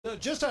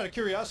Just out of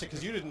curiosity,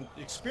 because you didn't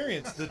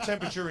experience the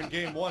temperature in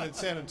Game 1 in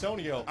San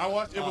Antonio. I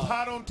watched. It was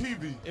hot on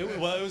TV. It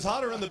was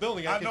hotter in the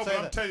building. I know, can say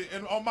but that. I'm telling you,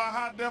 and on my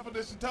high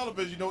definition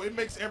television, it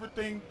makes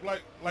everything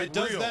like it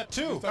does real. that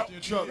too.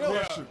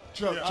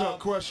 Chuck,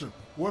 question.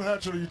 What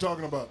hatchet are you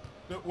talking about?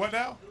 What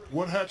now?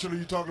 What hatchet are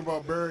you talking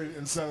about buried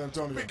in San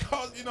Antonio?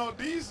 Because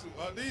these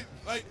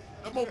like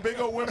them old big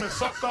old women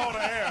sucked all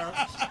the air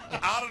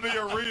out of the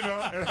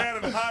arena and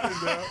had it hot in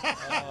there.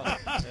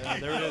 Yeah,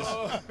 there it is.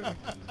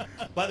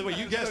 By the way,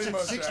 you guessed it,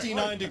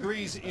 69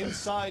 degrees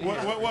inside.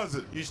 What was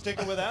it? You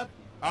sticking with that?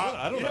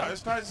 I don't know.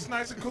 It's It's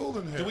nice and cool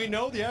in here. Do we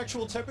know the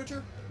actual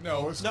temperature?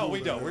 No, it's cool.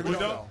 We don't. We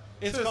don't.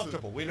 It's Listen,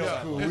 comfortable. We know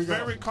yeah, that. It's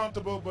very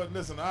comfortable, but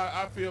listen,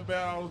 I feel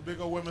bad. All those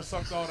big old women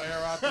sucked all the air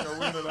out the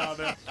arena down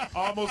there.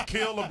 Almost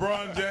killed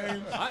LeBron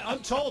James. I'm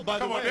told, by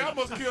the way. Come on, they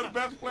almost killed the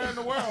best player in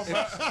the world.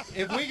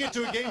 If we get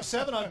to a Game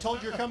 7, I'm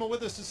told you're coming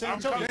with us to San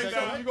Antonio.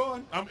 Where you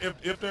going?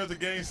 If there's a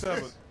Game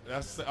 7,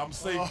 I'm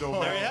safe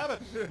though. There you have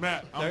it.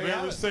 Matt, I'm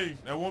very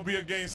safe. There won't be a Game